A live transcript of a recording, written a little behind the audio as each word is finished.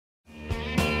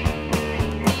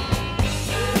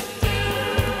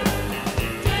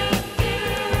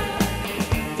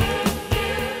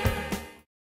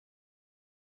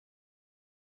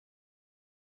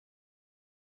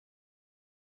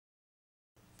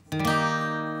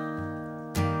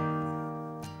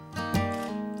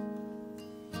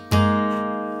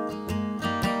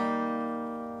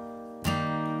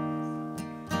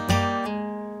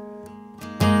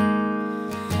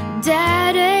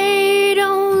Daddy,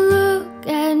 don't look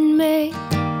at me.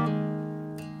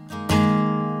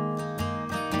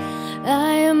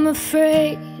 I am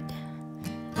afraid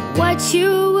what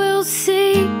you will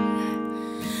see.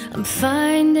 I'm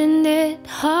finding it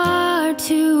hard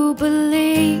to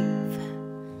believe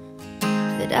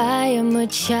that I am a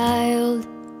child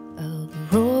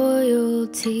of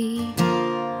royalty.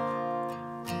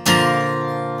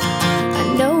 I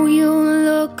know you'll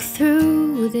look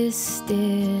through this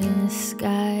disguise,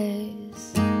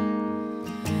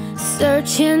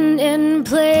 searching in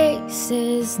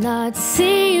places not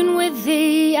seen with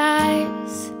the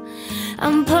eyes.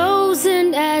 I'm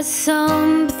posing as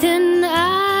something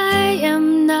I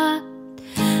am not.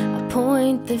 I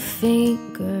point the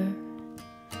finger,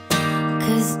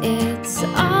 'cause it's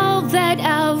all that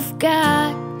I've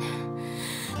got.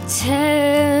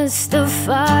 Testify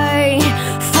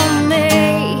for me.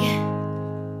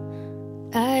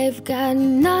 I've got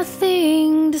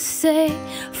nothing to say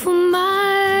for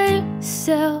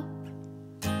myself.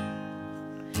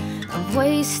 I've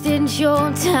wasted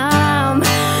your time,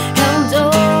 held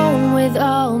on with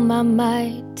all my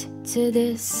might to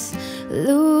this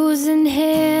losing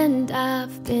hand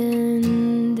I've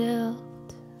been dealt.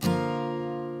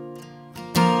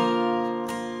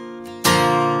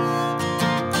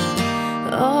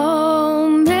 All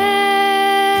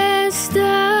messed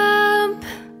up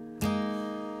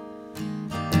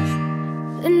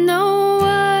and no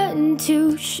one to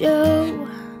show,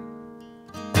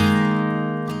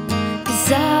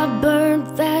 'cause I burnt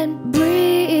that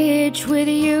bridge with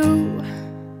you,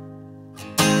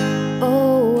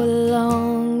 oh, a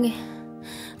long,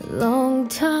 long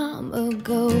time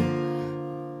ago.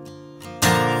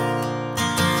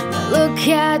 Now look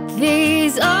at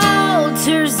these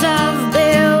altars I've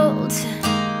built.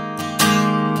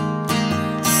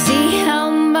 See how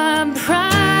my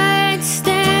pride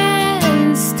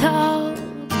stands tall.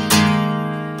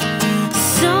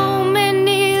 So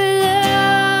many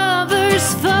lovers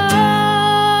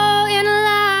fall in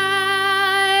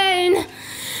line,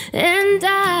 and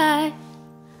I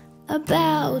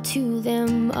bow to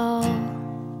them all.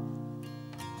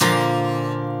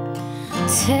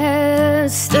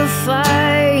 Testify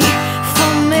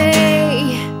for me.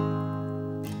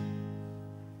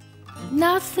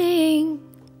 Nothing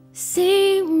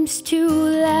seems to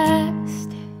last.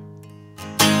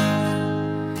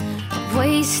 I've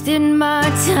wasted my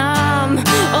time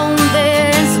on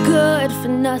this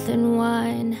good-for-nothing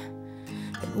wine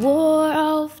that wore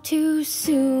off too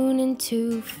soon and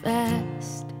too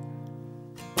fast.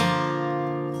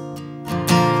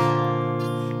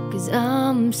 'Cause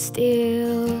I'm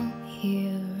still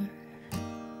here,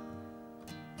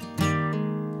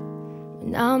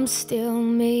 and I'm still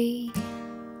me.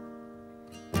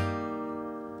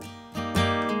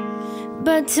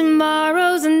 But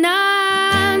tomorrow's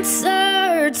not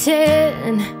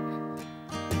certain.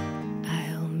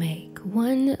 I'll make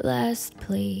one last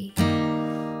plea.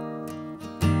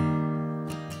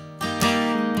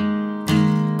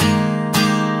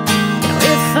 Now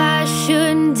if I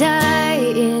should die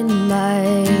in my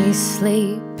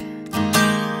sleep,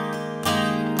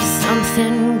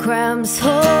 something grabs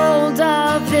hold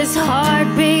of this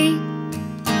heartbeat.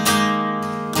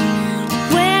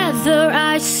 Whether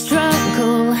I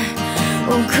struggle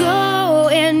or go